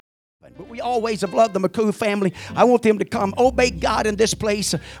But we always have loved the McCoo family. I want them to come obey God in this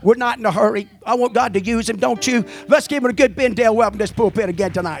place. We're not in a hurry. I want God to use him, don't you? Let's give him a good Ben Dale welcome to this pulpit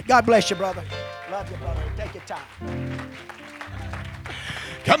again tonight. God bless you, brother. Love you, brother. Take your time.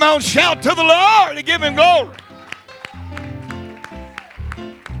 Come on, shout to the Lord and give him glory.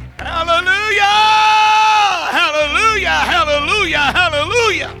 Hallelujah! Hallelujah! Hallelujah!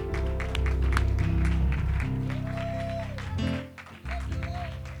 Hallelujah!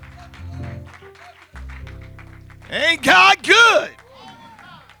 Ain't God good?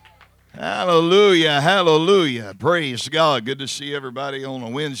 Hallelujah, hallelujah. Praise God. Good to see everybody on a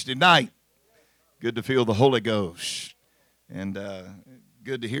Wednesday night. Good to feel the Holy Ghost. And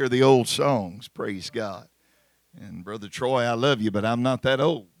good to hear the old songs. Praise God. And Brother Troy, I love you, but I'm not that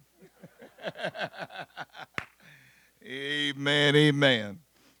old. Amen, amen.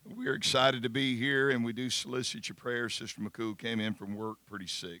 We're excited to be here, and we do solicit your prayers. Sister McCool came in from work pretty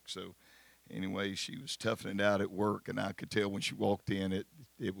sick, so anyway, she was toughing it out at work, and I could tell when she walked in,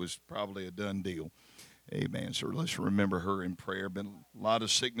 it was probably a done deal. Amen. So let's remember her in prayer. Been a lot of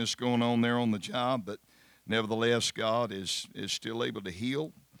sickness going on there on the job, but nevertheless, God is still able to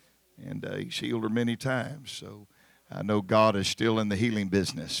heal, and he's healed her many times. So I know God is still in the healing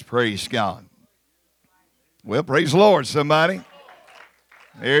business. Praise God. Well, praise the Lord, somebody.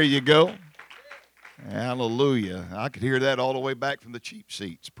 There you go. Hallelujah. I could hear that all the way back from the cheap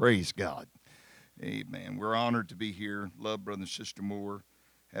seats. Praise God. Amen. We're honored to be here. Love Brother and Sister Moore.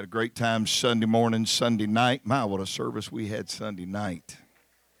 Had a great time Sunday morning, Sunday night. My, what a service we had Sunday night.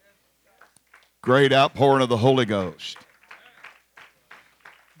 Great outpouring of the Holy Ghost.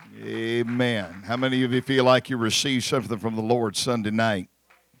 Amen. How many of you feel like you received something from the Lord Sunday night?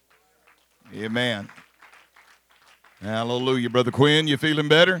 Amen. Hallelujah. Brother Quinn, you feeling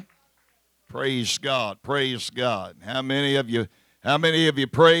better? Praise God. Praise God. How many of you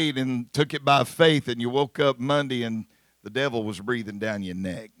prayed and took it by faith and you woke up Monday and the devil was breathing down your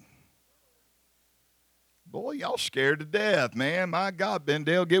neck? Boy, y'all scared to death, man. My God, Ben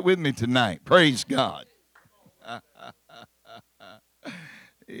Dale, get with me tonight. Praise God.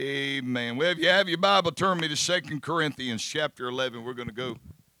 Amen. Well, if you have your Bible, turn me to 2 Corinthians chapter 11. We're going to go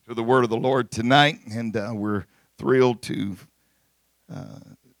to the word of the Lord tonight, and we're thrilled to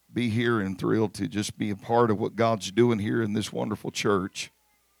be here and thrilled to just be a part of what God's doing here in this wonderful church.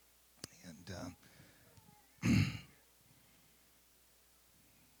 And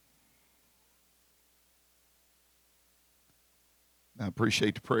I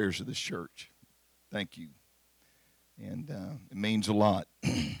appreciate the prayers of this church. Thank you. And it means a lot.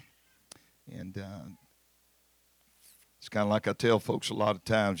 And it's kind of like I tell folks a lot of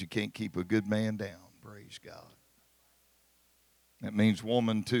times, you can't keep a good man down. Praise God. That means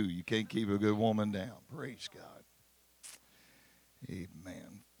woman too. You can't keep a good woman down. Praise God.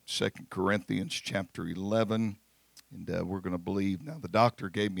 Amen. 2 Corinthians chapter 11. And we're going to believe. Now, the doctor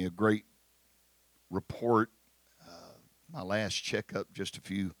gave me a great report. My last checkup just a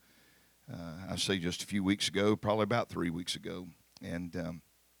few weeks ago, probably about 3 weeks ago. And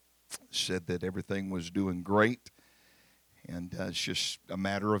said that everything was doing great. And it's just a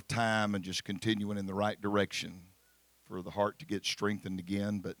matter of time and just continuing in the right direction for the heart to get strengthened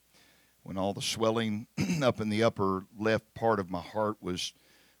again. But when all the swelling up in the upper left part of my heart was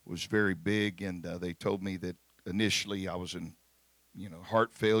very big, and they told me that initially I was in,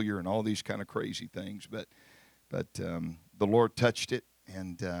 heart failure and all these kind of crazy things. But the Lord touched it,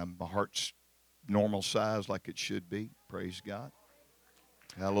 and my heart's normal size like it should be. Praise God.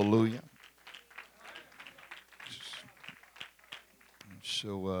 Hallelujah.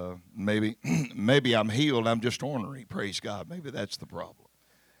 So maybe I'm healed. I'm just ornery. Praise God. Maybe that's the problem.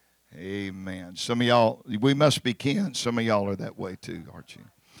 Amen. Some of y'all, we must be kin. Some of y'all are that way too, aren't you?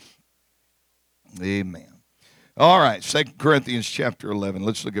 Amen. All right, 2 Corinthians chapter 11.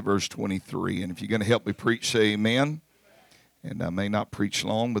 Let's look at verse 23. And if you're going to help me preach, say amen. And I may not preach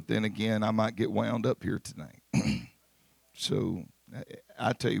long, but then again, I might get wound up here tonight. So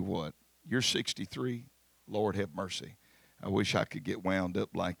I tell you what, you're 63. Lord have mercy. I wish I could get wound up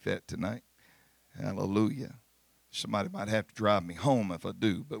like that tonight. Hallelujah. Somebody might have to drive me home if I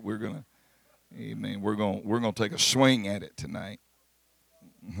do, but we're going to, amen, we're going to take a swing at it tonight.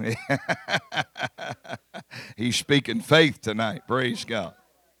 He's speaking faith tonight. Praise God.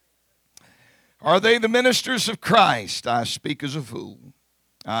 Are they the ministers of Christ? I speak as a fool.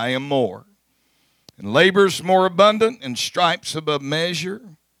 I am more. And labors more abundant, and stripes above measure,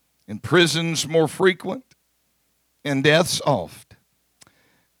 and prisons more frequent, and deaths oft.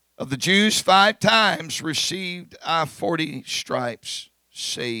 Of the Jews 5 times received I 40 stripes,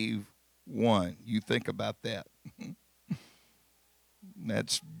 save one. You think about that.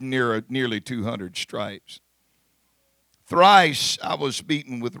 That's nearly 200 stripes. Thrice I was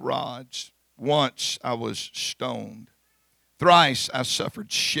beaten with rods. Once I was stoned. Thrice I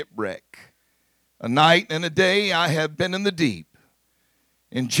suffered shipwreck. A night and a day I have been in the deep,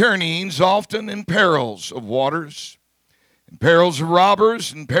 in journeyings often, in perils of waters, in perils of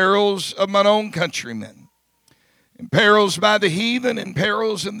robbers, in perils of mine own countrymen, in perils by the heathen, in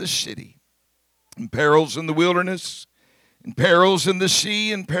perils in the city, in perils in the wilderness, in perils in the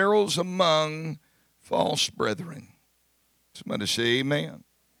sea, in perils among false brethren. Somebody say amen.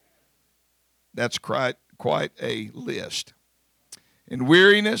 That's quite a list. In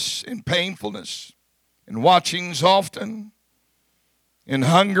weariness, in painfulness, in watchings often, in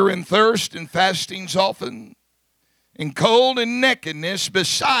hunger and thirst, in fastings often, in cold and nakedness,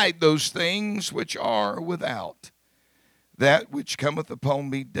 beside those things which are without, that which cometh upon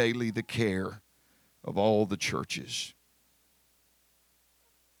me daily, the care of all the churches.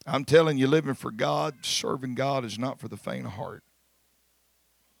 I'm telling you, living for God, serving God is not for the faint of heart.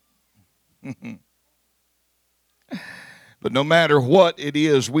 But no matter what it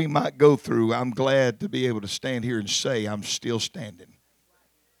is we might go through, I'm glad to be able to stand here and say I'm still standing.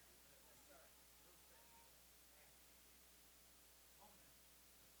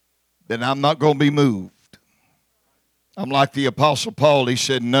 Then I'm not going to be moved. I'm like the Apostle Paul. He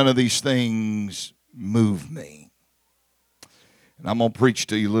said, none of these things move me. And I'm going to preach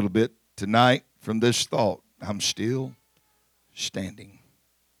to you a little bit tonight from this thought. I'm still standing.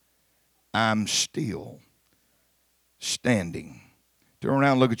 I'm still standing. Turn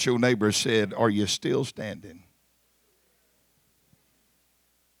around and look at your neighbor and said, are you still standing?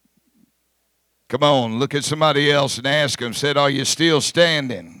 Come on, look at somebody else and ask them, said, are you still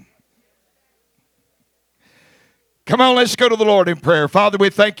standing? Come on, let's go to the Lord in prayer. Father,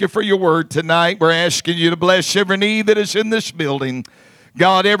 we thank you for your word tonight. We're asking you to bless every need that is in this building.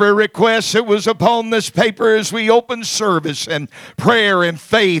 God, every request that was upon this paper as we open service and prayer and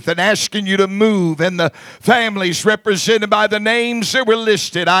faith and asking you to move and the families represented by the names that were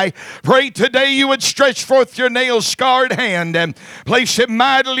listed. I pray today you would stretch forth your nail-scarred hand and place it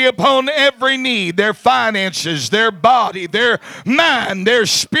mightily upon every need, their finances, their body, their mind, their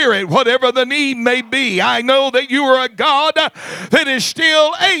spirit, whatever the need may be. I know that you are a God that is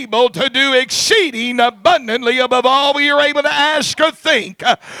still able to do exceeding abundantly above all we are able to ask or think.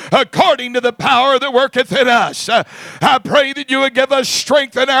 According to the power that worketh in us. I pray that you would give us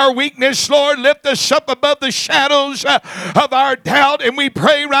strength in our weakness, Lord. Lift us up above the shadows of our doubt. And we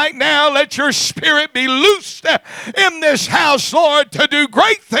pray right now, let your spirit be loosed in this house, Lord, to do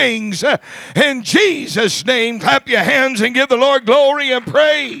great things. In Jesus' name, clap your hands and give the Lord glory and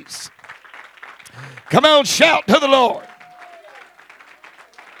praise. Come on, shout to the Lord.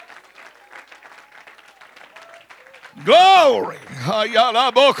 Glory.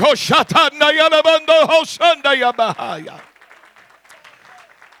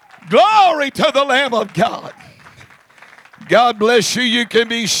 Glory to the Lamb of God. God bless you. You can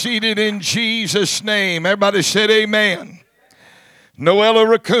be seated in Jesus' name. Everybody said amen. Noella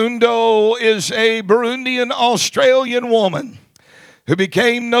Rukundo is a Burundian Australian woman who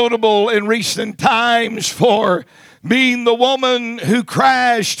became notable in recent times for being the woman who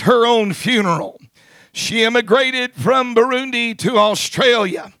crashed her own funeral. She immigrated from Burundi to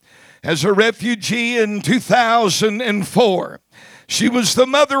Australia as a refugee in 2004. She was the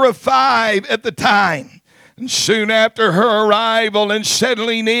mother of 5 at the time. And soon after her arrival and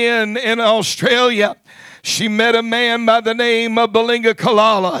settling in Australia, she met a man by the name of Balinga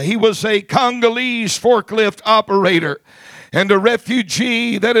Kalala. He was a Congolese forklift operator and a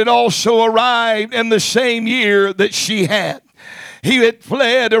refugee that had also arrived in the same year that she had. He had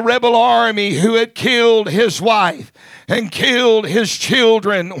fled a rebel army who had killed his wife and killed his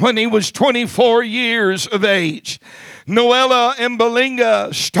children when he was 24 years of age. Noella and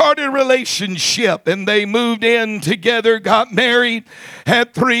Balinga started a relationship and they moved in together, got married,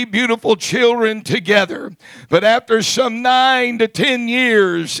 had 3 beautiful children together. But after some 9 to 10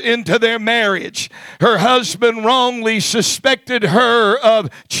 years into their marriage, her husband wrongly suspected her of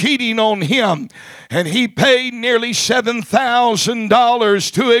cheating on him. And he paid nearly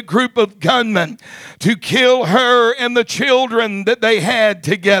 $7,000 to a group of gunmen to kill her and the children that they had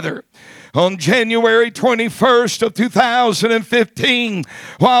together. On January 21st of 2015,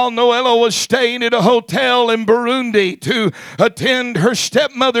 while Noella was staying at a hotel in Burundi to attend her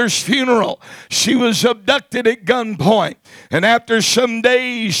stepmother's funeral, she was abducted at gunpoint. And after some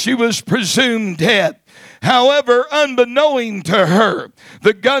days, she was presumed dead. However, unbeknown to her,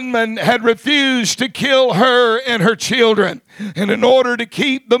 the gunman had refused to kill her and her children. And in order to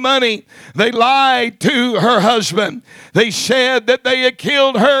keep the money, they lied to her husband. They said that they had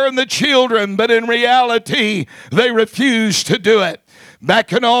killed her and the children, but in reality, they refused to do it.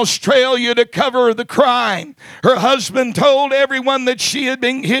 Back in Australia, to cover the crime, her husband told everyone that she had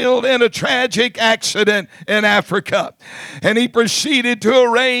been killed in a tragic accident in Africa. And he proceeded to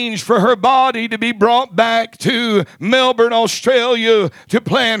arrange for her body to be brought back to Melbourne, Australia, to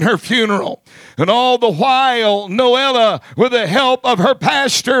plan her funeral. And all the while, Noella, with the help of her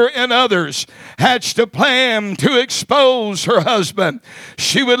pastor and others, hatched a plan to expose her husband.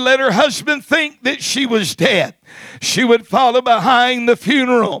 She would let her husband think that she was dead. She would follow behind the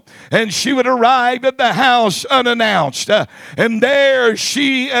funeral, and she would arrive at the house unannounced. And there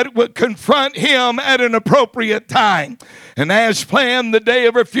she would confront him at an appropriate time. And as planned, the day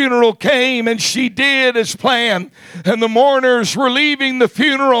of her funeral came, and she did as planned. And the mourners were leaving the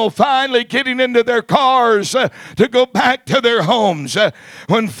funeral, finally getting into their cars to go back to their homes.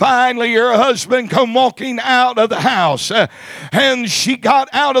 When finally her husband come walking out of the house, and she got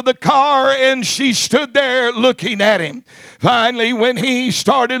out of the car, and she stood there looking at him. Finally, when he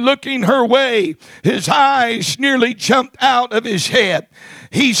started looking her way, his eyes nearly jumped out of his head.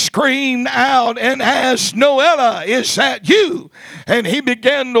 He screamed out and asked, "Noella, is that you?" And he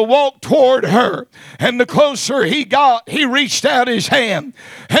began to walk toward her. And the closer he got, he reached out his hand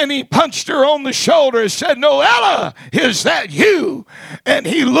and he punched her on the shoulder and said, "Noella, is that you?" And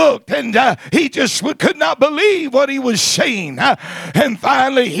he looked, and he just could not believe what he was seeing. And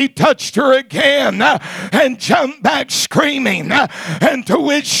finally he touched her again and jumped back screaming. And to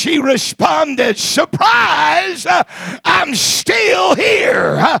which she responded, "Surprise, I'm still here.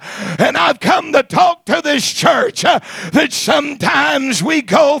 And I've come to talk to this church that sometimes we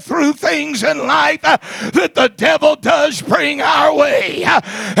go through things in life that the devil does bring our way.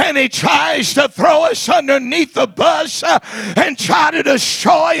 And he tries to throw us underneath the bus and try to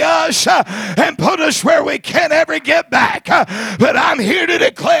destroy us and put us where we can't ever get back. But I'm here to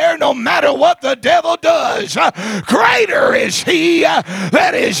declare, no matter what the devil does, greater is he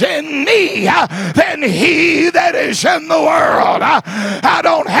that is in me than he that is in the world. I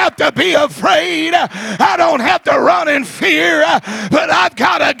don't have to be afraid. I don't have to run in fear. But I've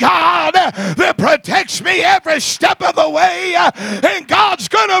got a God that protects me every step of the way. And God's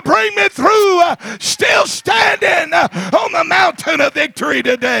going to bring me through, still standing on the mountain of victory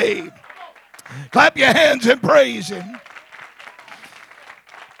today. Clap your hands and praise Him.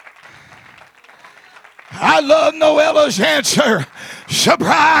 I love Noella's answer.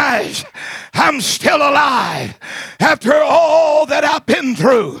 Surprise, I'm still alive. After all that I've been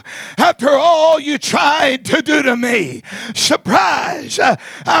through, after all you tried to do to me, surprise,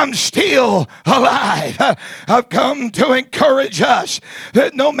 I'm still alive. I've come to encourage us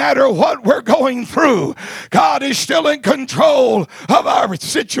that no matter what we're going through, God is still in control of our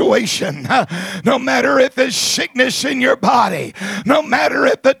situation. No matter if it's sickness in your body, no matter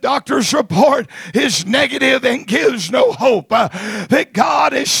if the doctor's report is negative and gives no hope, that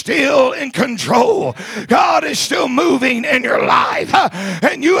God is still in control. God is still moving in your life.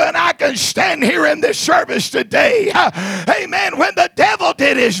 And you and I can stand here in this service today. Amen. When the devil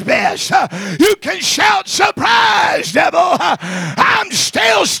did his best, you can shout, "Surprise, devil, I'm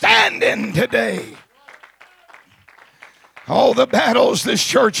still standing today." All the battles this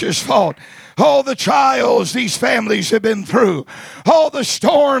church has fought, all the trials these families have been through, all the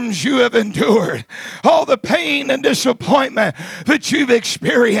storms you have endured, all the pain and disappointment that you've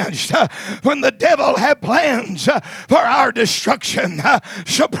experienced when the devil had plans for our destruction.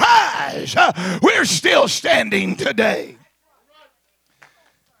 Surprise, we're still standing today.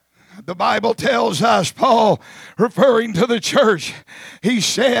 The Bible tells us, Paul, referring to the church, he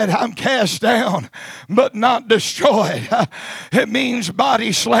said, "I'm cast down, but not destroyed." It means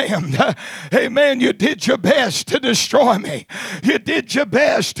body slammed. Amen. You did your best to destroy me. You did your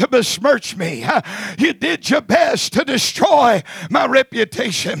best to besmirch me. You did your best to destroy my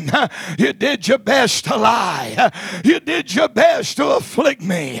reputation. You did your best to lie. You did your best to afflict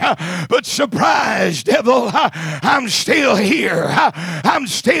me. But surprise, devil, I'm still here. I'm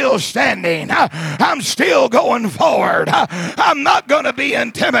still standing. I'm still going forward. I'm not going to be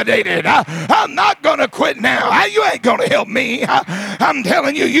intimidated. I'm not going to quit now. You ain't going to help me. I'm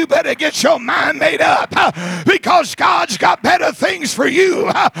telling you, you better get your mind made up, because God's got better things for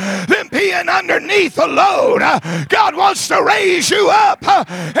you than being underneath a load. God wants to raise you up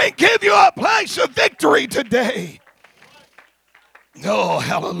and give you a place of victory today. Oh,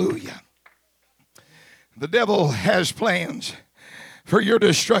 hallelujah. The devil has plans for your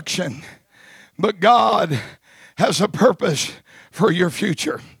destruction, but God has a purpose for your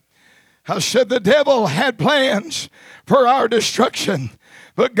future. I said the devil had plans for our destruction,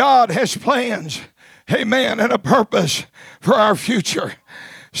 but God has plans, amen, and a purpose for our future.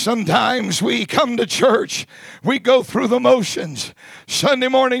 Sometimes we come to church, we go through the motions. Sunday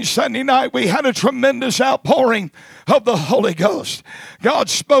morning, Sunday night, we had a tremendous outpouring of the Holy Ghost. God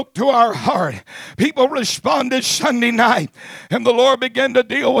spoke to our heart. People responded Sunday night, and the Lord began to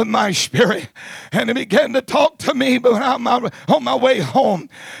deal with my spirit. And He began to talk to me when I'm on my way home.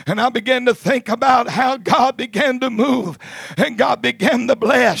 And I began to think about how God began to move and God began to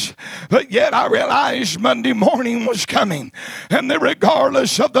bless. But yet I realized Monday morning was coming. And that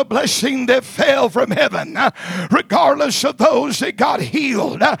regardless of the blessing that fell from heaven, regardless of those that got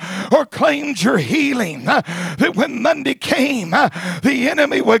healed or claimed your healing, that when Monday came, the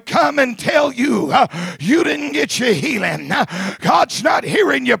enemy would come and tell you, you didn't get your healing. God's not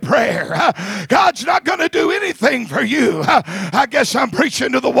hearing your prayer. God's not going to do anything for you. I guess I'm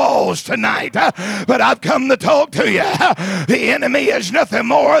preaching to the walls tonight, but I've come to talk to you. The enemy is nothing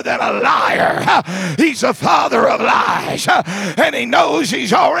more than a liar. He's a father of lies, and he knows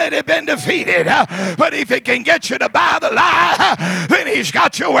he's already been defeated. But if he can get you to buy the lie, then he's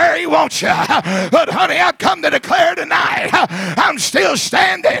got you where he wants you. But honey, I've come to declare tonight, I'm still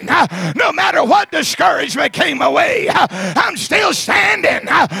standing. No matter what discouragement came my way, I'm still standing,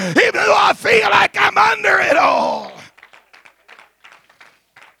 even though I feel like I'm under it all.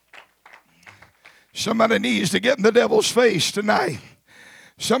 Somebody needs to get in the devil's face tonight.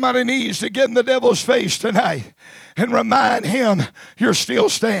 Somebody needs to get in the devil's face tonight and remind him you're still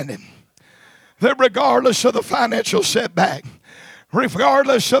standing. That regardless of the financial setback,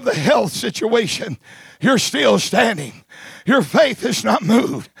 regardless of the health situation, you're still standing. Your faith is not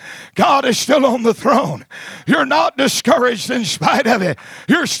moved. God is still on the throne. You're not discouraged in spite of it.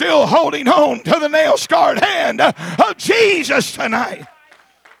 You're still holding on to the nail-scarred hand of Jesus tonight.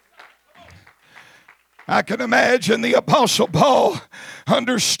 I can imagine the Apostle Paul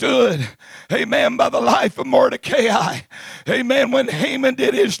understood, amen, by the life of Mordecai, amen, when Haman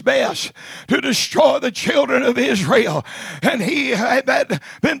did his best to destroy the children of Israel, and he had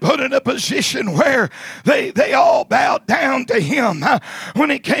been put in a position where they all bowed down to him when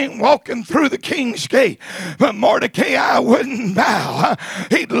he came walking through the king's gate. But Mordecai wouldn't bow.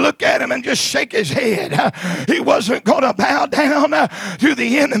 He'd look at him and just shake his head. He wasn't going to bow down to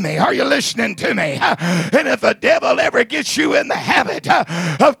the enemy. Are you listening to me? And if the devil ever gets you in the habit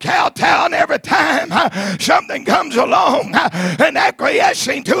of kowtowing every time something comes along and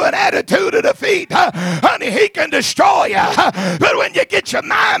acquiescing to an attitude of defeat, honey, he can destroy you. But when you get your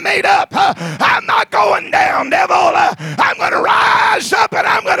mind made up, I'm not going down, devil. I'm going to rise up and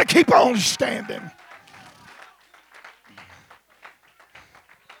I'm going to keep on standing.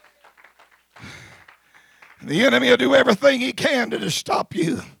 The enemy will do everything he can to stop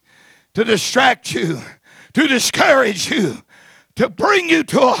you, to distract you, to discourage you, to bring you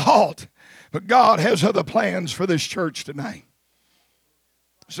to a halt. But God has other plans for this church tonight.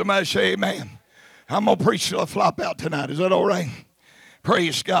 Somebody say amen. I'm going to preach till I flop out tonight. Is that all right?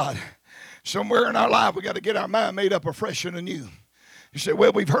 Praise God. Somewhere in our life, we got to get our mind made up afresh and anew. You say,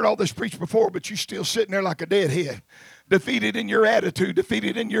 well, we've heard all this preached before, but you're still sitting there like a deadhead. Defeated in your attitude,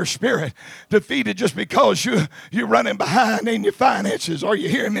 defeated in your spirit, defeated just because you're running behind in your finances. Are you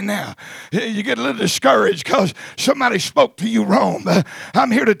hearing me now? You get a little discouraged because somebody spoke to you wrong. But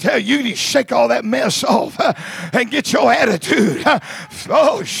I'm here to tell you, you shake all that mess off and get your attitude.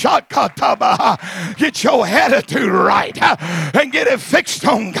 Oh, shakatabaha. Get your attitude right and get it fixed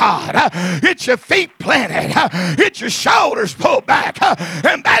on God. Get your feet planted. Get your shoulders pulled back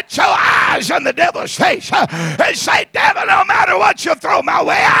and bat your eyes on the devil's face and say, devil, no matter what you throw my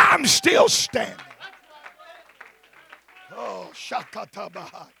way, I'm still standing. Oh,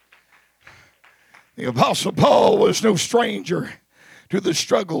 shakatabaha. The Apostle Paul was no stranger to the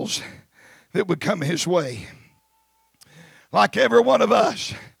struggles that would come his way. Like every one of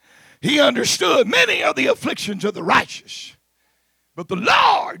us, he understood many of the afflictions of the righteous, but the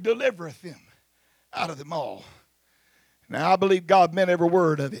Lord delivereth them out of them all. Now, I believe God meant every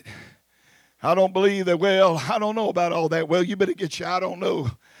word of it. I don't believe that, well, I don't know about all that. Well, you better get your I don't know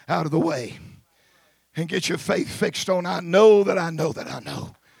out of the way and get your faith fixed on I know that I know that I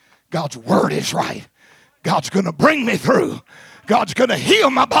know. God's word is right. God's going to bring me through. God's going to heal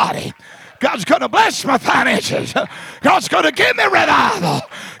my body. God's going to bless my finances. God's going to give me revival.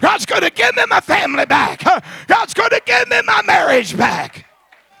 God's going to give me my family back. God's going to give me my marriage back.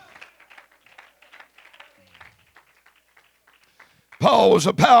 Paul was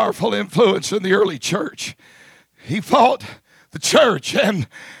a powerful influence in the early church. He fought the church, and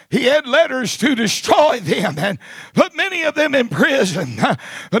he had letters to destroy them and put many of them in prison.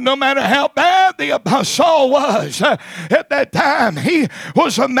 But no matter how bad the Saul was at that time, he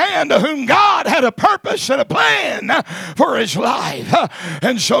was a man to whom God had a purpose and a plan for his life.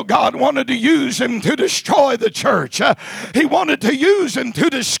 And so God wanted to use him to destroy the church. He wanted to use him to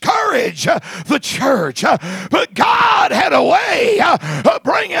discourage the church. But God had a way of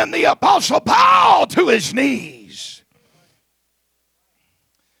bringing the Apostle Paul to his knees.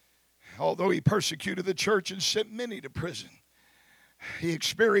 Although he persecuted the church and sent many to prison, he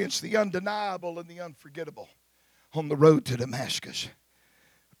experienced the undeniable and the unforgettable on the road to Damascus.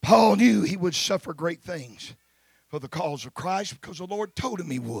 Paul knew he would suffer great things for the cause of Christ because the Lord told him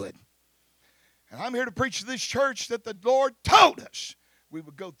he would. And I'm here to preach to this church that the Lord told us we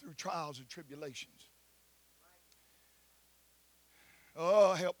would go through trials and tribulations.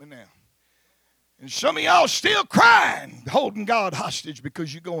 Oh, help me now. And some of y'all still crying, holding God hostage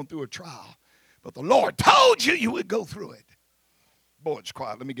because you're going through a trial. But the Lord told you you would go through it. Boy, it's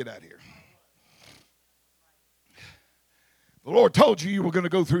quiet. Let me get out of here. The Lord told you were going to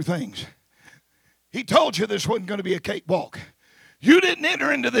go through things. He told you this wasn't going to be a cakewalk. You didn't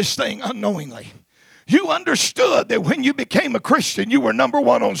enter into this thing unknowingly. You understood that when you became a Christian, you were number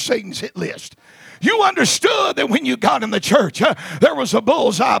one on Satan's hit list. You understood that when you got in the church, there was a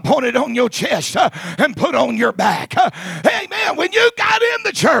bullseye pointed on your chest and put on your back. Amen. When you got in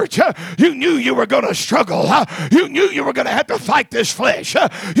the church, you knew you were going to struggle. You knew you were going to have to fight this flesh.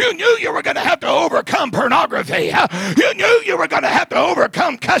 You knew you were going to have to overcome pornography. You knew you were going to have to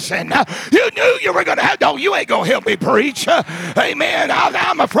overcome cussing. You knew you were going to have, no, you ain't going to help me preach. Amen.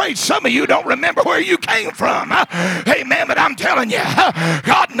 I'm afraid some of you don't remember where you came from. Amen. But I'm telling you,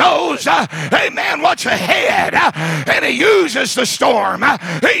 God knows, amen, what's ahead, and he uses the storm,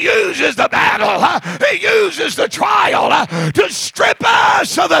 he uses the battle, he uses the trial to strip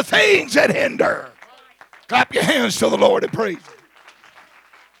us of the things that hinder. Clap your hands to the Lord and praise him.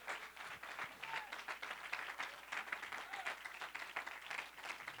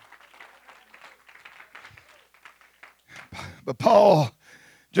 But Paul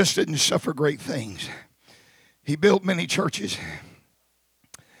just didn't suffer great things. He built many churches.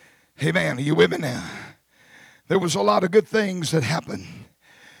 Amen. Are you with me now? There was a lot of good things that happened.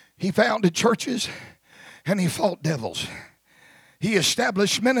 He founded churches and he fought devils. He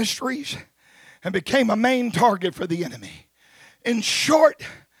established ministries and became a main target for the enemy. In short,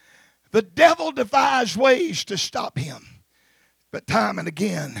 the devil devised ways to stop him. But time and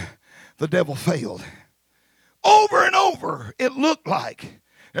again, the devil failed. Over and over, it looked like,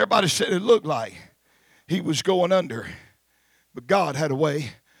 everybody said it looked like he was going under. But God had a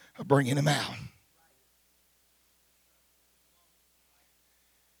way of bringing him out.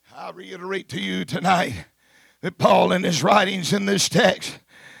 I reiterate to you tonight that Paul in his writings in this text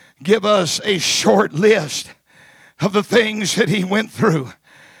give us a short list of the things that he went through.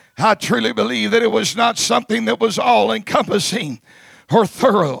 I truly believe that it was not something that was all encompassing or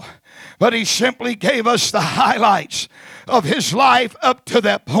thorough, but he simply gave us the highlights of his life up to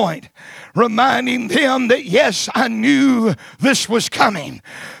that point, reminding them that yes, I knew this was coming.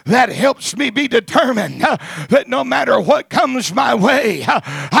 That helps me be determined that no matter what comes my way,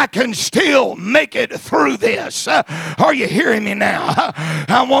 I can still make it through this. Are you hearing me now?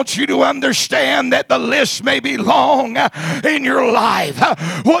 I want you to understand that the list may be long in your life.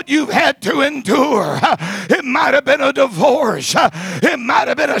 What you've had to endure, it might have been a divorce, it might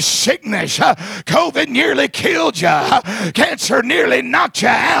have been a sickness, COVID nearly killed you, cancer nearly knocked you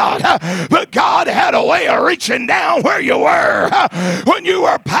out, but God had a way of reaching down where you were when you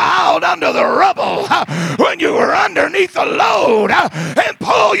were piled under the rubble, when you were underneath the load, and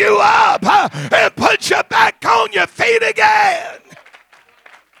pull you up and put you back on your feet again.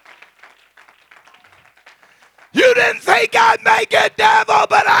 You didn't think I'd make it, devil,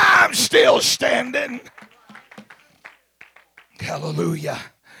 but I'm still standing. Hallelujah.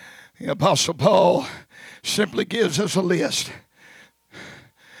 The Apostle Paul simply gives us a list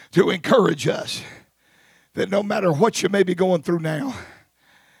to encourage us that no matter what you may be going through now,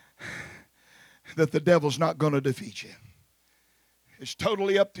 that the devil's not going to defeat you. It's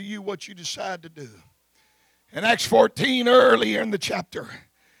totally up to you what you decide to do. In Acts 14, earlier in the chapter,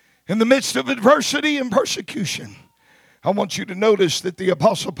 in the midst of adversity and persecution, I want you to notice that the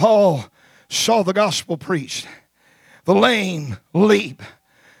Apostle Paul saw the gospel preached, the lame leap,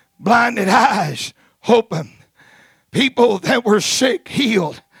 blinded eyes open, people that were sick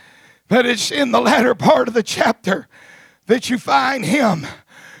healed. But it's in the latter part of the chapter that you find him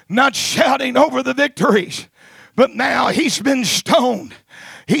not shouting over the victories, but now he's been stoned.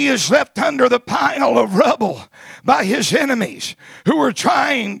 He is left under the pile of rubble by his enemies who are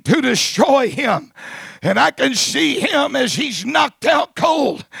trying to destroy him. And I can see him as he's knocked out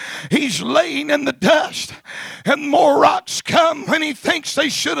cold. He's laying in the dust. And more rocks come when he thinks they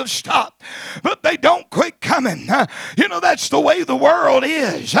should have stopped. But they don't quit coming. You know, that's the way the world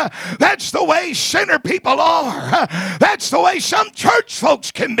is. That's the way sinner people are. That's the way some church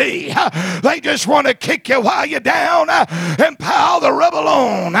folks can be. They just want to kick you while you're down and pile the rubble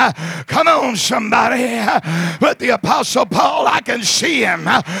on. Come on, somebody. But the Apostle Paul, I can see him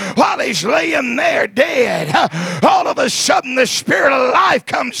while he's laying there dead. All of a sudden the Spirit of life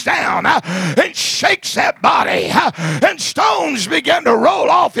comes down and shakes that body, and stones begin to roll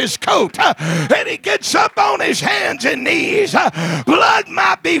off his coat, and he gets up on his hands and knees. Blood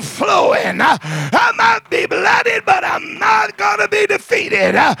might be flowing, I might be blooded, but I'm not going to be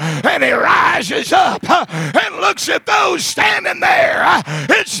defeated. And he rises up and looks at those standing there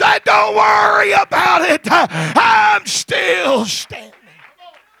and said, don't worry about it, I'm still standing.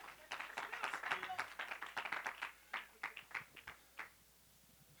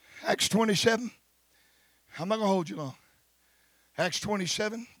 Acts 27. I'm not going to hold you long. Acts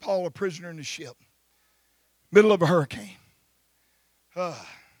 27, Paul a prisoner in the ship. Middle of a hurricane.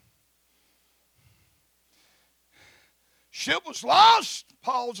 Ship was lost.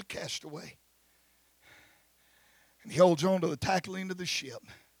 Paul's a castaway. And he holds on to the tackling of the ship.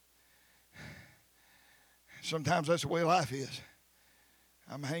 Sometimes that's the way life is.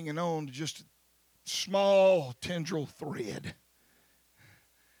 I'm hanging on to just a small tendril thread.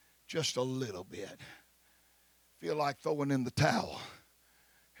 Just a little bit. Feel like throwing in the towel.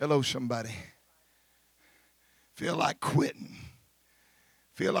 Hello, somebody. Feel like quitting.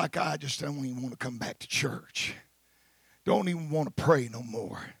 Feel like I just don't even want to come back to church. Don't even want to pray no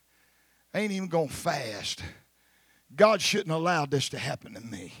more. Ain't even going to fast. God shouldn't allow this to happen to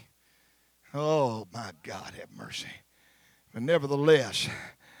me. Oh, my God, have mercy. But nevertheless,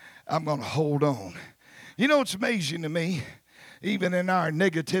 I'm going to hold on. You know what's amazing to me? Even in our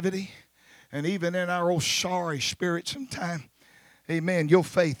negativity and even in our old sorry spirit sometimes, amen, your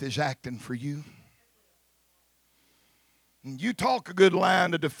faith is acting for you. And you talk a good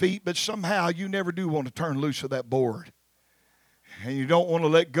line of defeat, but somehow you never do want to turn loose of that board. And you don't want to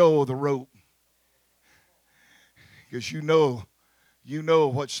let go of the rope. Because you know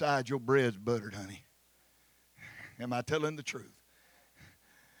what side your bread's buttered, honey. Am I telling the truth?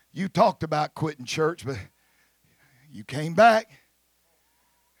 You talked about quitting church, but you came back.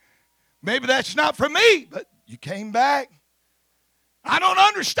 Maybe that's not for me, but you came back. I don't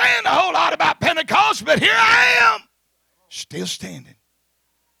understand a whole lot about Pentecost, but here I am, still standing.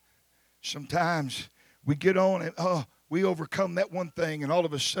 Sometimes we get on and we overcome that one thing, and all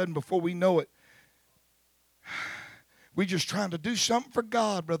of a sudden, before we know it, we just trying to do something for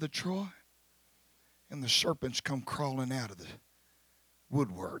God, Brother Troy. And the serpents come crawling out of the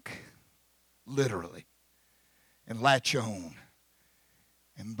woodwork, literally, and latch on.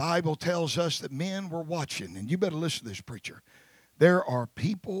 And the Bible tells us that men were watching, and you better listen to this, preacher. There are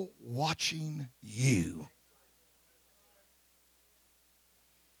people watching you.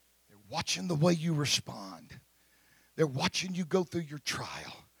 They're watching the way you respond. They're watching you go through your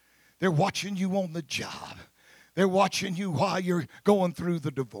trial. They're watching you on the job. They're watching you while you're going through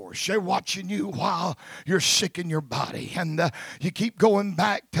the divorce. They're watching you while you're sick in your body. And you keep going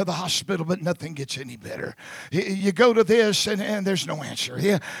back to the hospital, but nothing gets any better. You go to this, and there's no answer.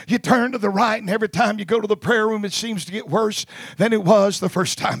 You turn to the right, and every time you go to the prayer room, it seems to get worse than it was the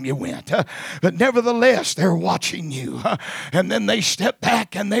first time you went. But nevertheless, they're watching you. And then they step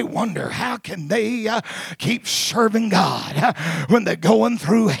back, and they wonder, how can they keep serving God when they're going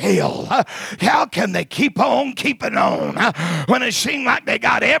through hell? How can they keep on keeping on when it seemed like they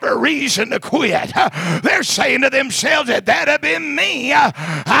got every reason to quit? They're saying to themselves, if that had been me,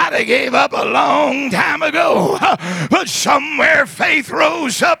 I'd have gave up a long time ago. But somewhere faith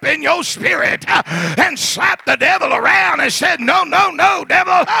rose up in your spirit and slapped the devil around and said, no,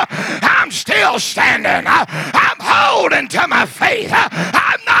 devil, I'm still standing. I'm holding to my faith.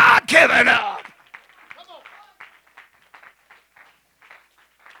 I'm not giving up.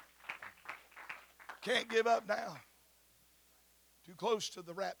 Can't give up now. Too close to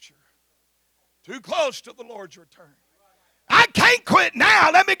the rapture. Too close to the Lord's return. I can't quit now.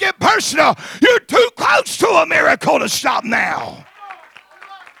 Let me get personal. You're too close to a miracle to stop now.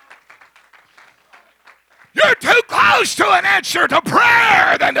 You're too close to an answer to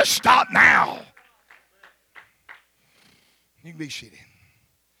prayer than to stop now. You can be seated.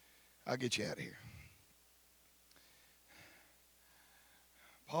 I'll get you out of here.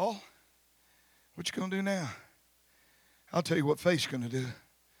 Paul, what you going to do now? I'll tell you what faith's going to do.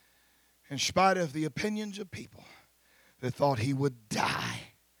 In spite of the opinions of people that thought he would die,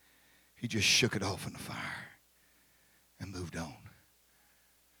 he just shook it off in the fire and moved on.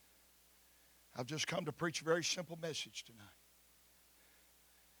 I've just come to preach a very simple message tonight.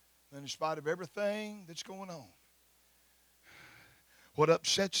 And in spite of everything that's going on, what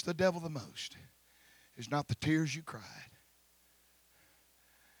upsets the devil the most is not the tears you cried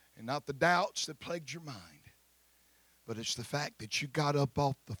and not the doubts that plagued your mind, but it's the fact that you got up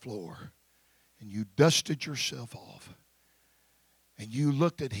off the floor and you dusted yourself off and you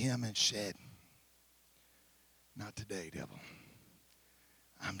looked at him and said, "Not today, devil.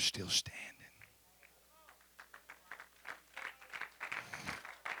 I'm still standing."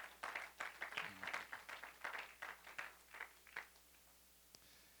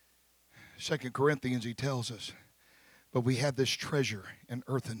 2 Corinthians, he tells us, but we have this treasure in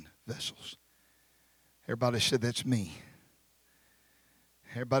earthen vessels. Everybody said, that's me.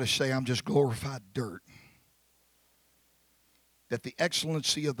 Everybody say, I'm just glorified dirt. That the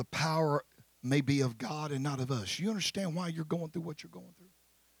excellency of the power may be of God and not of us. You understand why you're going through what you're going through?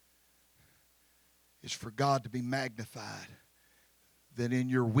 It's for God to be magnified, that in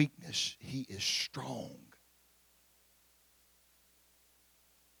your weakness he is strong.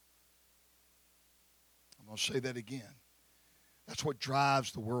 I'm going to say that again. That's what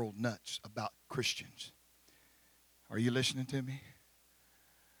drives the world nuts about Christians. Are you listening to me?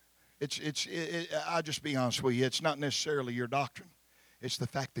 I'll just be honest with you. It's not necessarily your doctrine. It's the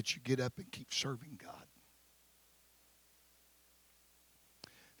fact that you get up and keep serving God.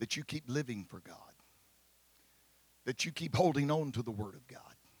 That you keep living for God. That you keep holding on to the Word of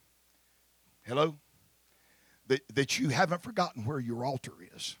God. Hello? That you haven't forgotten where your altar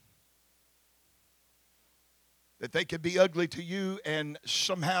is. That they could be ugly to you and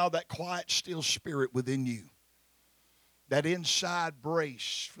somehow that quiet, still spirit within you, that inside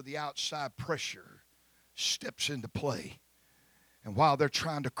brace for the outside pressure steps into play. And while they're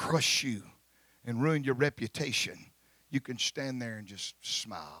trying to crush you and ruin your reputation, you can stand there and just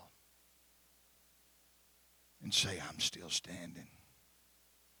smile and say, I'm still standing.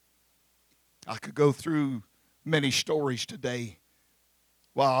 I could go through many stories today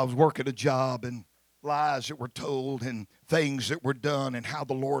while I was working a job and lies that were told and things that were done and how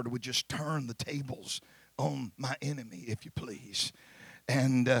the Lord would just turn the tables on my enemy, if you please.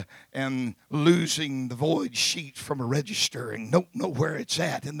 And losing the void sheet from a register and don't know where it's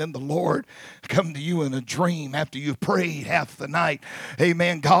at. And then the Lord come to you in a dream after you've prayed half the night.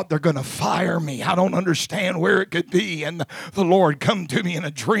 Amen. God, they're going to fire me. I don't understand where it could be. And the Lord come to me in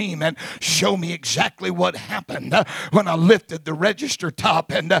a dream and show me exactly what happened when I lifted the register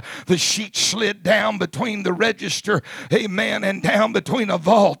top and the sheet slid down between the register. Amen. And down between a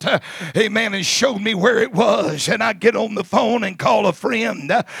vault. Amen. And showed me where it was. And I get on the phone and call a friend.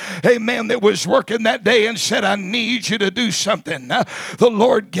 Amen, that was working that day and said, I need you to do something. The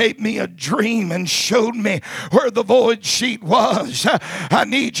Lord gave me a dream and showed me where the void sheet was. I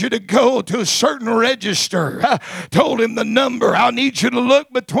need you to go to a certain register. Told him the number. I need you to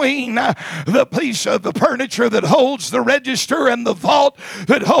look between the piece of the furniture that holds the register and the vault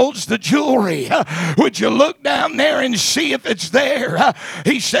that holds the jewelry. Would you look down there and see if it's there?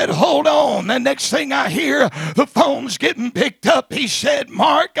 He said, hold on. The next thing I hear, the phone's getting picked up. He said,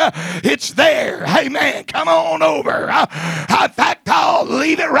 Mark, it's there. Amen. Come on over. In fact, I'll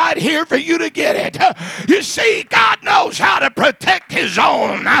leave it right here for you to get it. You see, God knows how to protect his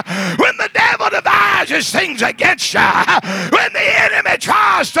own. When the devil devises things against you, when the enemy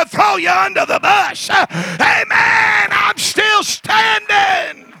tries to throw you under the bus, amen, I'm still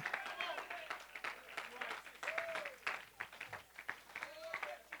standing.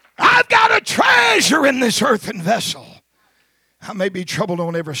 I've got a treasure in this earthen vessel. I may be troubled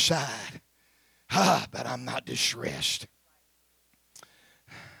on every side, but I'm not distressed.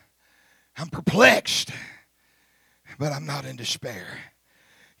 I'm perplexed, but I'm not in despair.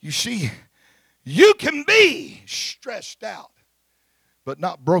 You see, you can be stressed out, but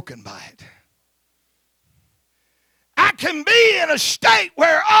not broken by it. I can be in a state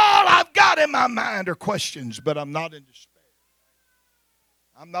where all I've got in my mind are questions, but I'm not in despair.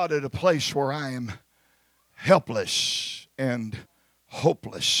 I'm not at a place where I am helpless and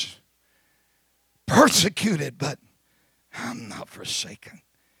hopeless, persecuted, but I'm not forsaken,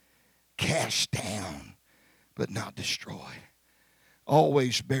 cast down, but not destroyed,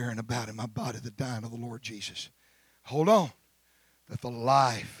 always bearing about in my body the dying of the Lord Jesus. Hold on, that the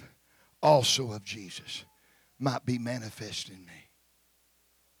life also of Jesus might be manifest in me.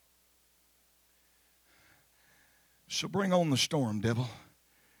 So bring on the storm, devil.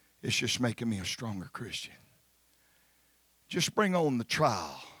 It's just making me a stronger Christian. Just bring on the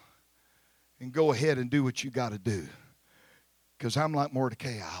trial. and go ahead and do what you got to do. Because I'm like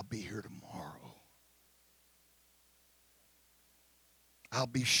Mordecai, I'll be here tomorrow. I'll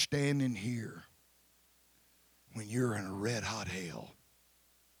be standing here when you're in a red hot hell,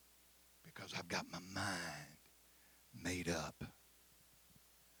 because I've got my mind made up.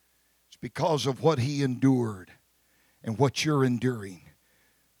 It's because of what he endured and what you're enduring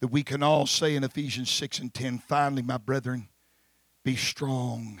that we can all say in Ephesians 6 and 10, finally, my brethren, be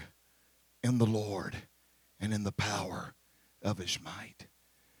strong in the Lord and in the power of his might.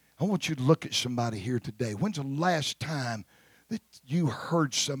 I want you to look at somebody here today. When's the last time that you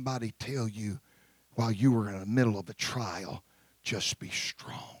heard somebody tell you while you were in the middle of a trial, just be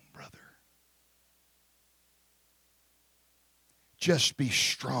strong, brother? Just be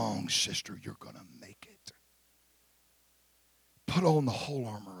strong, sister. You're going to make it. Put on the whole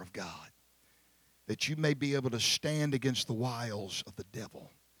armor of God, that you may be able to stand against the wiles of the devil.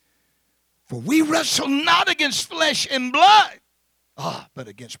 For we wrestle not against flesh and blood, but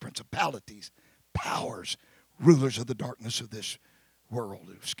against principalities, powers, rulers of the darkness of this world,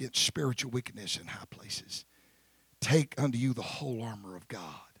 against spiritual wickedness in high places. Take unto you the whole armor of God.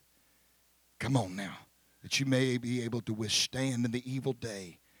 Come on now, that you may be able to withstand in the evil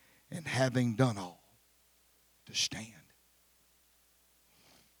day, and having done all, to stand.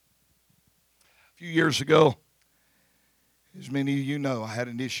 A few years ago, as many of you know, I had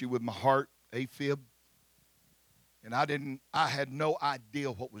an issue with my heart, AFib, and I had no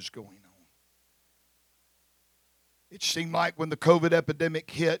idea what was going on. It seemed like when the COVID epidemic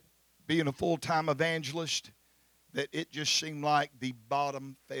hit, being a full-time evangelist, that it just seemed like the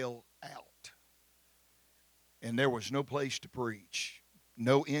bottom fell out. And there was no place to preach,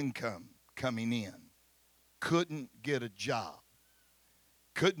 no income coming in, couldn't get a job,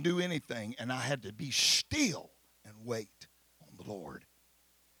 couldn't do anything, and I had to be still and wait on the Lord.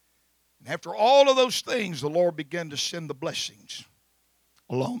 And after all of those things, the Lord began to send the blessings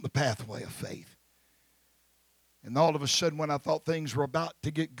along the pathway of faith. And all of a sudden, when I thought things were about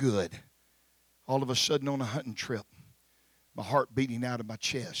to get good, all of a sudden on a hunting trip, my heart beating out of my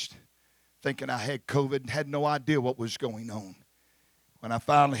chest, thinking I had COVID and had no idea what was going on. When I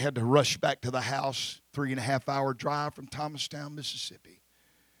finally had to rush back to the house, 3.5-hour drive from Thomastown, Mississippi,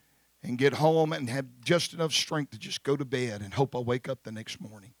 and get home and have just enough strength to just go to bed and hope I wake up the next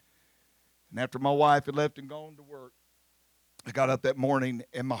morning. And after my wife had left and gone to work, I got up that morning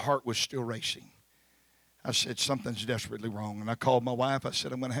and my heart was still racing. I said, something's desperately wrong. And I called my wife. I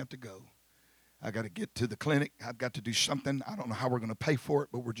said, I'm going to have to go. I got to get to the clinic. I've got to do something. I don't know how we're going to pay for it,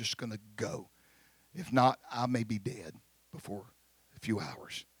 but we're just going to go. If not, I may be dead before a few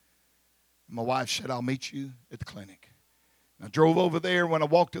hours. My wife said, I'll meet you at the clinic. And I drove over there. When I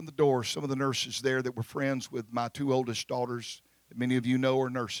walked in the door, some of the nurses there that were friends with my 2 oldest daughters, that many of you know are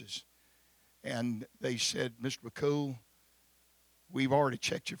nurses. And they said, Mr. McCool, we've already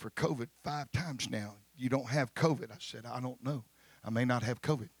checked you for COVID 5 times now. You don't have COVID. I said, I don't know. I may not have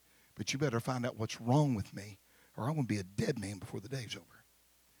COVID. But you better find out what's wrong with me, or I'm going to be a dead man before the day's over.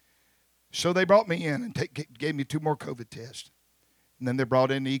 So they brought me in and gave me 2 more COVID tests. And then they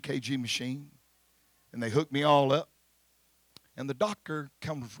brought in the EKG machine, and they hooked me all up. And the doctor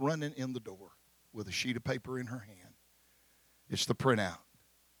comes running in the door with a sheet of paper in her hand. It's the printout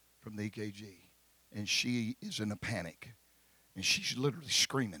from the EKG. And she is in a panic. And she's literally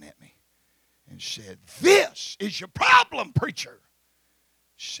screaming at me and said, this is your problem, preacher.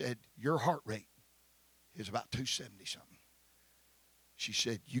 She said, your heart rate is about 270-something. She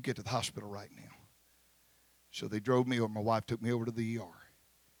said, you get to the hospital right now. So they drove me over. My wife took me over to the ER.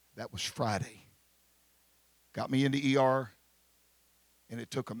 That was Friday. Got me in the ER, and it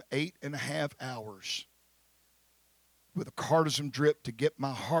took them 8.5 hours with a cardizem drip to get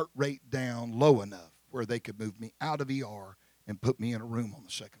my heart rate down low enough where they could move me out of ER and put me in a room on the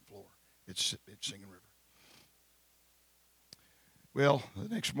 2nd floor at Singing River. Well, the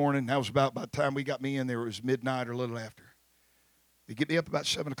next morning, that was by the time we got me in there, it was midnight or a little after. They get me up about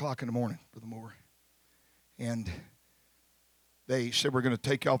 7 o'clock in the morning, Brother Moore. And they said, we're going to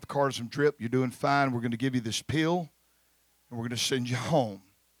take you off the cardizem drip. You're doing fine. We're going to give you this pill, and we're going to send you home.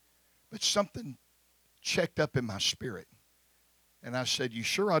 But something checked up in my spirit. And I said, you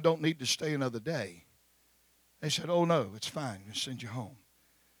sure I don't need to stay another day? They said, oh, no, it's fine. We'll send you home.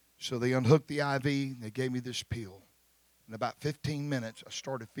 So they unhooked the IV, and they gave me this pill. In about 15 minutes, I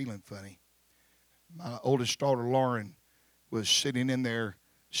started feeling funny. My oldest daughter, Lauren, was sitting in there,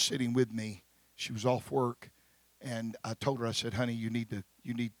 sitting with me. She was off work, and I told her, I said, honey, you need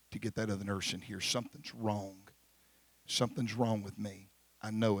to get that other nurse in here. Something's wrong. Something's wrong with me.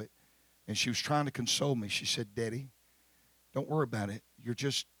 I know it. And she was trying to console me. She said, Daddy, Don't worry about it. You're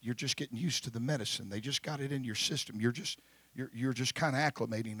just getting used to the medicine. They just got it in your system. You're just kind of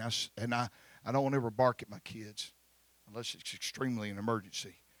acclimating us. And I don't ever bark at my kids unless it's extremely an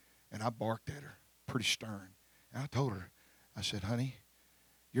emergency. And I barked at her pretty stern. And I told her, I said, honey,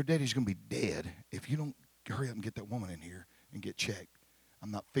 your daddy's going to be dead if you don't hurry up and get that woman in here and get checked.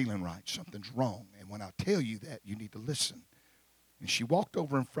 I'm not feeling right. Something's wrong. And when I tell you that, you need to listen. And she walked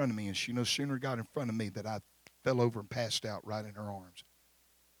over in front of me, and she no sooner got in front of me that I fell over and passed out right in her arms.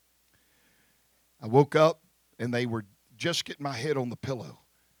 I woke up, and they were just getting my head on the pillow,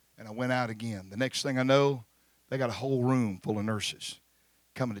 and I went out again. The next thing I know, they got a whole room full of nurses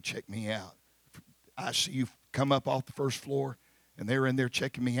coming to check me out. ICU come up off the first floor, and they're in there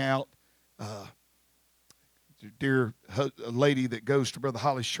checking me out. Dear lady that goes to Brother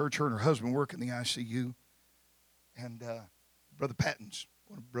Holly's church, her and her husband work in the ICU, and Brother Patton's,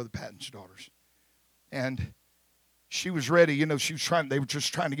 one of Brother Patton's daughters. And she was ready, they were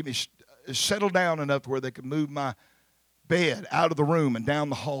just trying to get me settled down enough where they could move my bed out of the room and down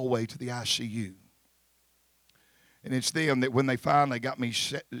the hallway to the ICU. And it's them that when they finally got me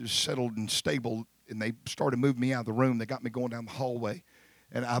settled and stable and they started moving me out of the room, they got me going down the hallway.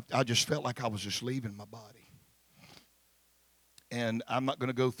 And I just felt like I was just leaving my body. And I'm not going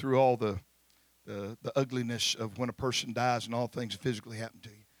to go through all the ugliness of when a person dies and all things that physically happen to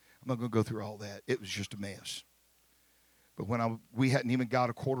you. I'm not going to go through all that. It was just a mess. But when we hadn't even got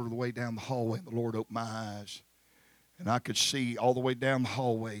a quarter of the way down the hallway, the Lord opened my eyes. And I could see all the way down the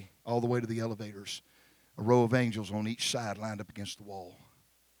hallway, all the way to the elevators, a row of angels on each side lined up against the wall.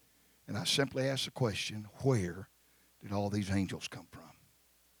 And I simply asked the question, where did all these angels come from?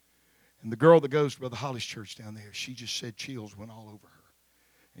 And the girl that goes to Brother Holly's church down there, she just said chills went all over her.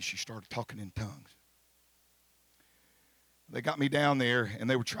 And she started talking in tongues. They got me down there, and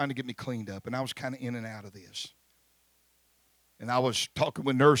they were trying to get me cleaned up. And I was kind of in and out of this. And I was talking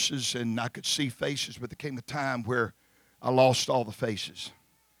with nurses, and I could see faces, but there came a time where I lost all the faces.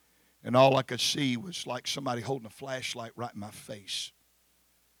 And all I could see was like somebody holding a flashlight right in my face.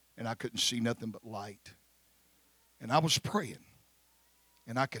 And I couldn't see nothing but light. And I was praying.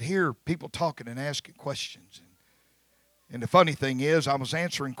 And I could hear people talking and asking questions. And the funny thing is, I was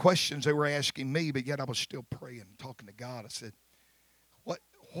answering questions they were asking me, but yet I was still praying and talking to God. I said,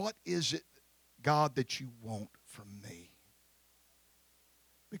 what is it, God, that you want from me?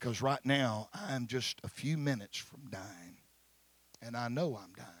 Because right now, I'm just a few minutes from dying. And I know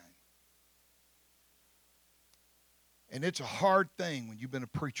I'm dying. And it's a hard thing when you've been a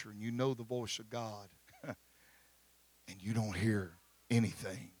preacher and you know the voice of God and you don't hear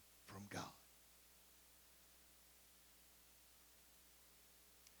anything from God.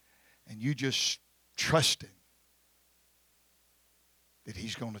 And you just trust Him that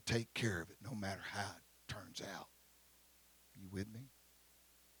He's going to take care of it no matter how it turns out. You with me?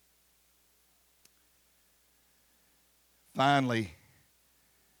 Finally,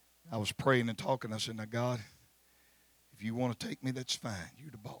 I was praying and talking. I said, now, God, if you want to take me, that's fine.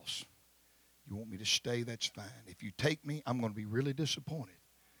 You're the boss. You want me to stay, that's fine. If you take me, I'm going to be really disappointed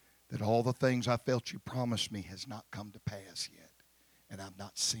that all the things I felt you promised me has not come to pass yet, and I've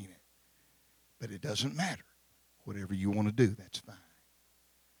not seen it. But it doesn't matter. Whatever you want to do, that's fine.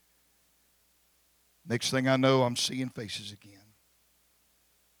 Next thing I know, I'm seeing faces again.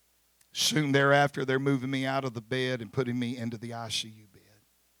 Soon thereafter, they're moving me out of the bed and putting me into the ICU bed.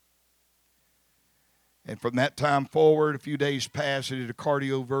 And from that time forward, a few days passed. I did a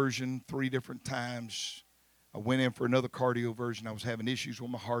cardioversion 3 different times. I went in for another cardioversion. I was having issues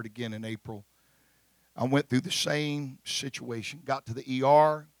with my heart again in April. I went through the same situation. Got to the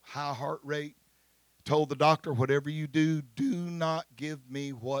ER, high heart rate. Told the doctor, whatever you do, do not give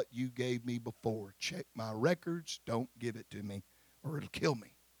me what you gave me before. Check my records. Don't give it to me or it'll kill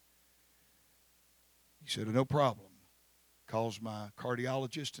me. He said, no problem. Calls my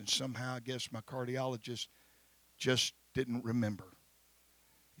cardiologist, and somehow I guess my cardiologist just didn't remember.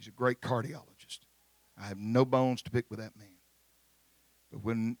 He's a great cardiologist. I have no bones to pick with that man. But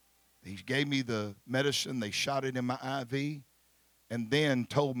when he gave me the medicine, they shot it in my IV, and then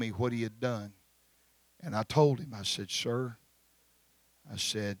told me what he had done. And I told him, I said, sir, I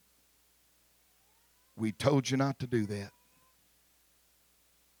said, we told you not to do that.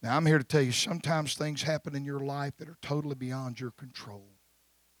 Now, I'm here to tell you, sometimes things happen in your life that are totally beyond your control.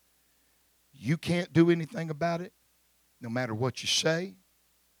 You can't do anything about it, no matter what you say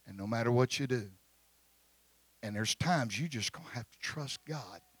and no matter what you do. And there's times you just going to have to trust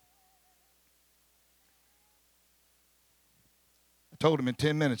God. I told him in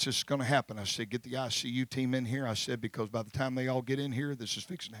 10 minutes this is going to happen. I said, get the ICU team in here. I said, because by the time they all get in here, this is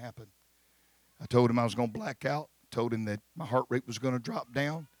fixing to happen. I told him I was going to black out. told him that my heart rate was going to drop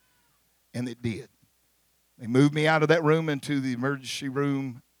down, and it did. They moved me out of that room into the emergency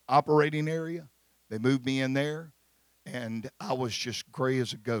room operating area. They moved me in there, and I was just gray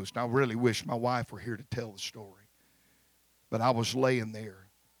as a ghost. I really wish my wife were here to tell the story. But I was laying there,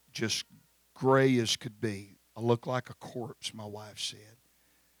 just gray as could be. I looked like a corpse, my wife said.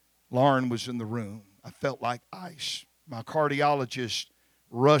 Lauren was in the room. I felt like ice. My cardiologist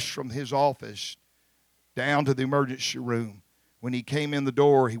rushed from his office down to the emergency room. When he came in the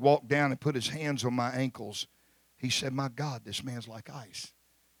door, he walked down and put his hands on my ankles. He said, "My God, this man's like ice."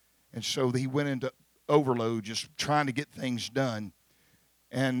 And so he went into overload, just trying to get things done.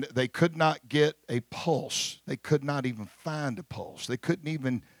 And they could not get a pulse. They could not even find a pulse. They couldn't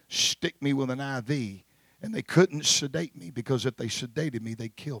even stick me with an IV. And they couldn't sedate me, because if they sedated me,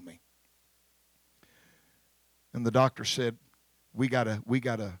 they'd kill me. And the doctor said, we gotta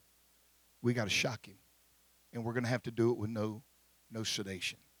shock him. And we're going to have to do it with no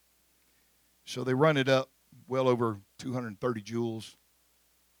sedation. So they run it up well over 230 joules,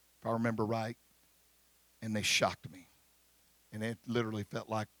 if I remember right. And they shocked me. And it literally felt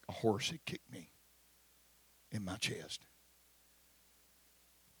like a horse had kicked me in my chest.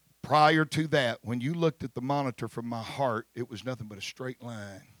 Prior to that, when you looked at the monitor from my heart, it was nothing but a straight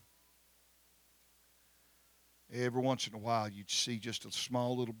line. Every once in a while, you'd see just a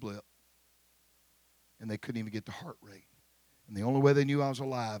small little blip. And they couldn't even get the heart rate. And the only way they knew I was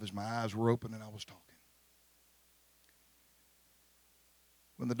alive is my eyes were open and I was talking.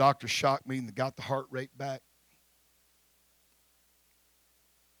 When the doctor shocked me and got the heart rate back,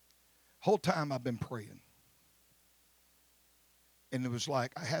 whole time I've been praying. And it was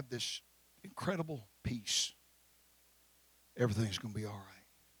like I had this incredible peace. Everything's going to be all right.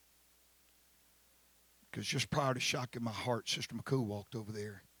 Because just prior to shocking my heart, Sister McCool walked over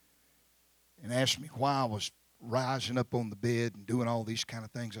there and asked me why I was rising up on the bed and doing all these kind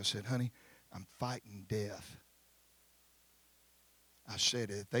of things. I said, "Honey, I'm fighting death." I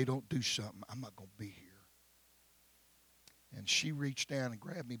said, "If they don't do something, I'm not going to be here." And she reached down and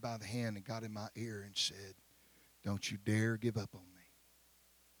grabbed me by the hand and got in my ear and said, "Don't you dare give up on me."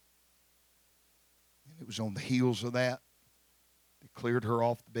 And it was on the heels of that cleared her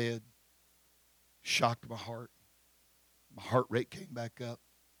off the bed, shocked my heart. My heart rate came back up,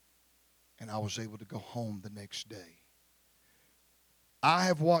 and I was able to go home the next day. I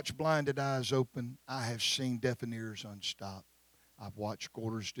have watched blinded eyes open. I have seen deafened ears unstopped. I've watched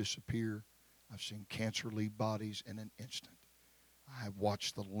quarters disappear. I've seen cancer leave bodies in an instant. I have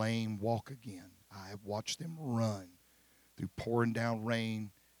watched the lame walk again. I have watched them run through pouring down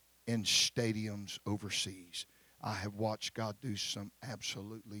rain in stadiums overseas. I have watched God do some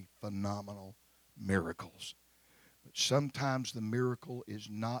absolutely phenomenal miracles. But sometimes the miracle is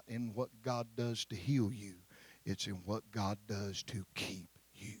not in what God does to heal you. It's in what God does to keep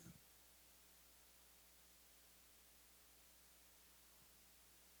you.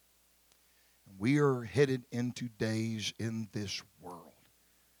 And we are headed into days in this world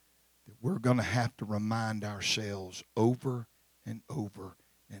that we're going to have to remind ourselves over and over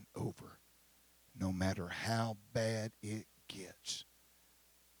and over, no matter how bad it gets,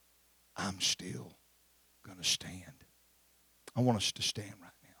 I'm still going to stand. I want us to stand right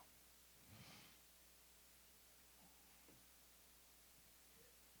now.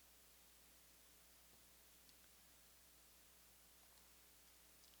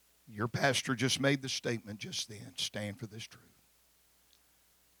 Your pastor just made the statement just then, stand for this truth.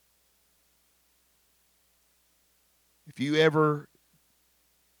 If you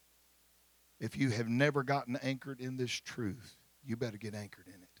have never gotten anchored in this truth, you better get anchored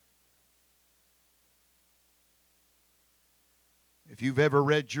in it. If you've ever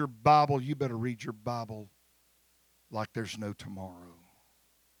read your Bible, you better read your Bible like there's no tomorrow.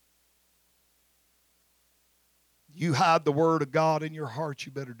 You hide the Word of God in your heart,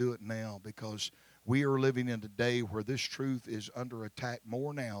 you better do it now, because we are living in a day where this truth is under attack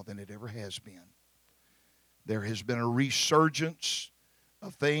more now than it ever has been. There has been a resurgence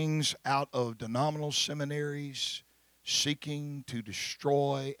of things out of denominational seminaries seeking to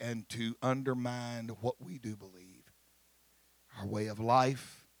destroy and to undermine what we do believe. Our way of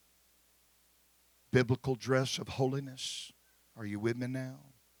life, biblical dress of holiness. Are you with me now?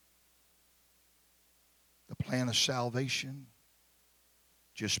 The plan of salvation,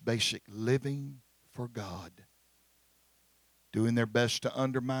 just basic living for God. Doing their best to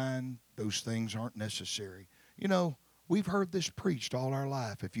undermine, those things aren't necessary. You know, we've heard this preached all our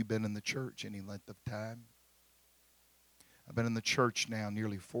life if you've been in the church any length of time. I've been in the church now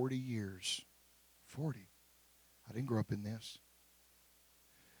nearly 40 years. 40. I didn't grow up in this.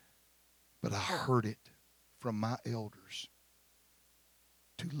 But I heard it from my elders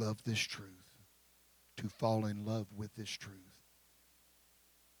to love this truth, to fall in love with this truth.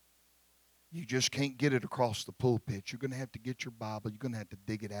 You just can't get it across the pulpit. You're going to have to get your Bible. You're going to have to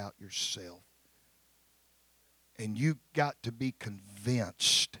dig it out yourself. And you've got to be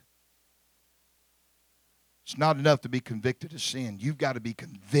convinced. It's not enough to be convicted of sin. You've got to be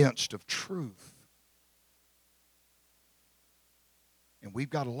convinced of truth. And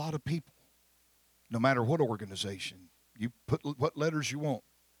we've got a lot of people, no matter what organization, you put what letters you want.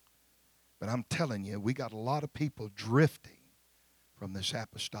 But I'm telling you, we got a lot of people drifting from this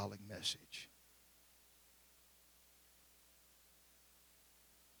apostolic message.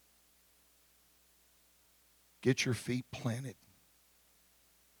 Get your feet planted.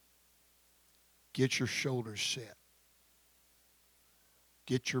 Get your shoulders set.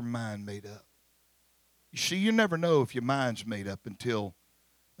 Get your mind made up. You see, you never know if your mind's made up until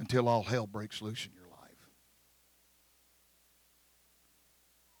all hell breaks loose in your life.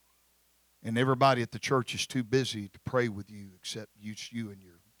 And everybody at the church is too busy to pray with you except you and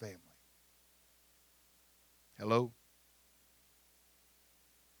your family. Hello?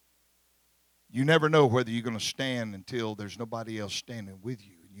 You never know whether you're going to stand until there's nobody else standing with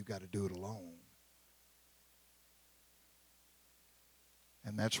you, and you got to do it alone.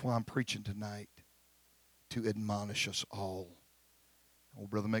 And that's why I'm preaching tonight, to admonish us all. Old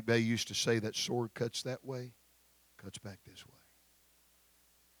Brother McVeigh used to say that sword cuts that way, cuts back this way.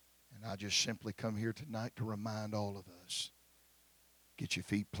 And I just simply come here tonight to remind all of us, get your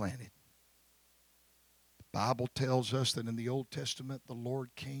feet planted. The Bible tells us that in the Old Testament, the Lord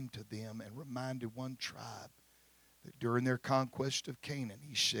came to them and reminded one tribe that during their conquest of Canaan,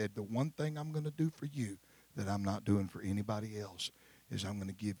 he said, the one thing I'm going to do for you that I'm not doing for anybody else is I'm going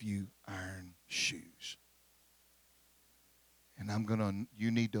to give you iron shoes. And you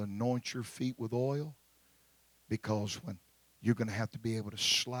need to anoint your feet with oil, because when you're going to have to be able to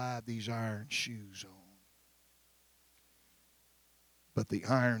slide these iron shoes on. But the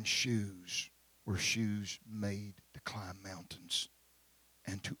iron shoes were shoes made to climb mountains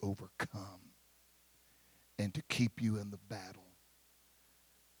and to overcome and to keep you in the battle,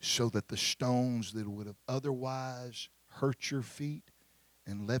 so that the stones that would have otherwise hurt your feet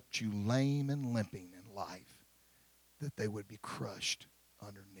and left you lame and limping in life, that they would be crushed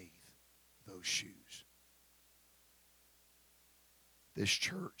underneath those shoes. This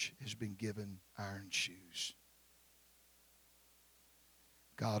church has been given iron shoes.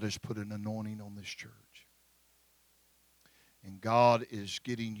 God has put an anointing on this church. And God is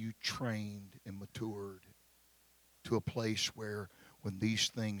getting you trained and matured to a place where when these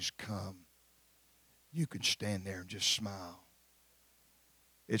things come, you can stand there and just smile.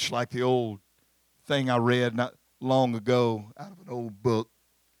 It's like the old thing I read not long ago out of an old book.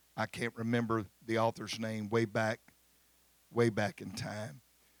 I can't remember the author's name, way back in time.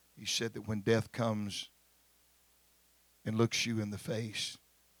 He said that when death comes and looks you in the face,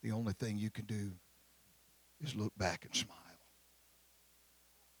 the only thing you can do is look back and smile.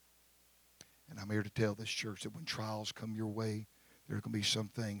 And I'm here to tell this church that when trials come your way, there are going to be some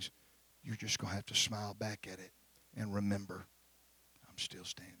things you're just going to have to smile back at it and remember, I'm still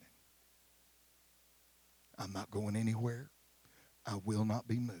standing. I'm not going anywhere. I will not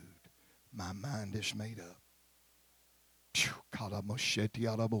be moved. My mind is made up.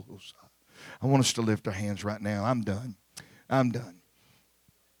 I want us to lift our hands right now. I'm done.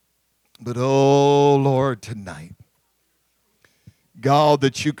 But oh, Lord, tonight, God,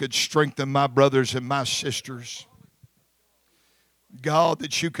 that you could strengthen my brothers and my sisters. God,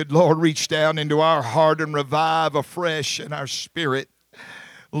 that you could, Lord, reach down into our heart and revive afresh in our spirit,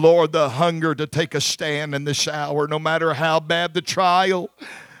 Lord, the hunger to take a stand in this hour, no matter how bad the trial,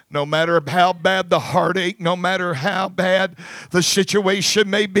 no matter how bad the heartache, no matter how bad the situation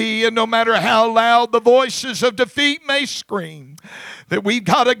may be, and no matter how loud the voices of defeat may scream, that we've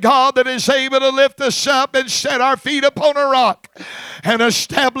got a God that is able to lift us up and set our feet upon a rock and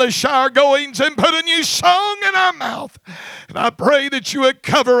establish our goings and put a new song in our mouth. And I pray that you would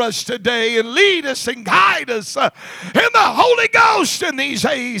cover us today and lead us and guide us in the Holy Ghost in these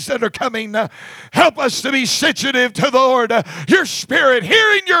days that are coming. Help us to be sensitive to the Lord, your Spirit,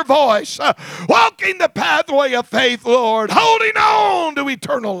 hearing your voice, walking the pathway of faith, Lord, holding on to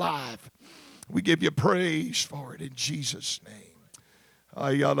eternal life. We give you praise for it in Jesus' name.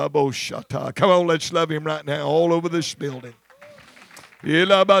 Come on, let's love him right now all over this building.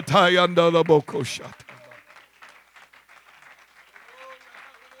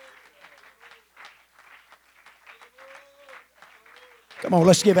 Come on,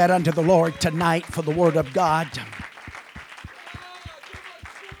 let's give that unto the Lord tonight for the Word of God.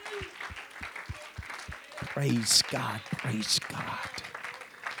 Praise God. Praise God.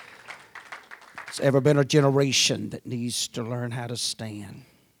 There's ever been a generation that needs to learn how to stand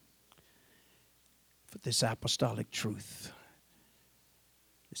for this apostolic truth,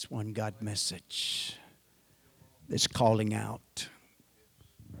 this one God message, this calling out.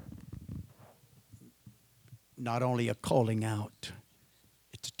 Not only a calling out,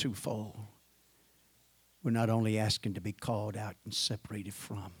 it's a twofold. We're not only asking to be called out and separated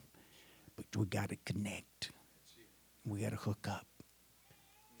from, but we got to connect. We got to hook up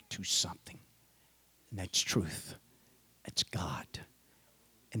to something. And that's truth. That's God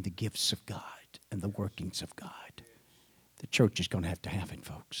and the gifts of God and the workings of God. The church is going to have it,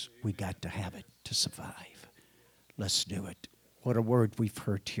 folks. We got to have it to survive. Let's do it. What a word we've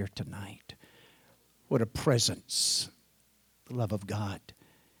heard here tonight. What a presence. The love of God.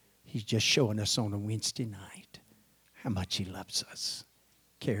 He's just showing us on a Wednesday night how much He loves us,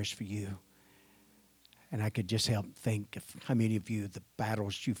 cares for you. And I could just help think of how many of you, the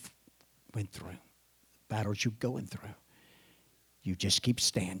battles you've went through, battles you're going through. You just keep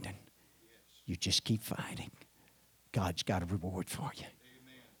standing. You just keep fighting. God's got a reward for you.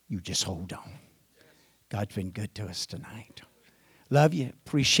 You just hold on. God's been good to us tonight. Love you.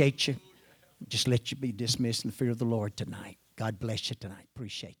 Appreciate you. Just let you be dismissed in the fear of the Lord tonight. God bless you tonight.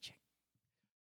 Appreciate you.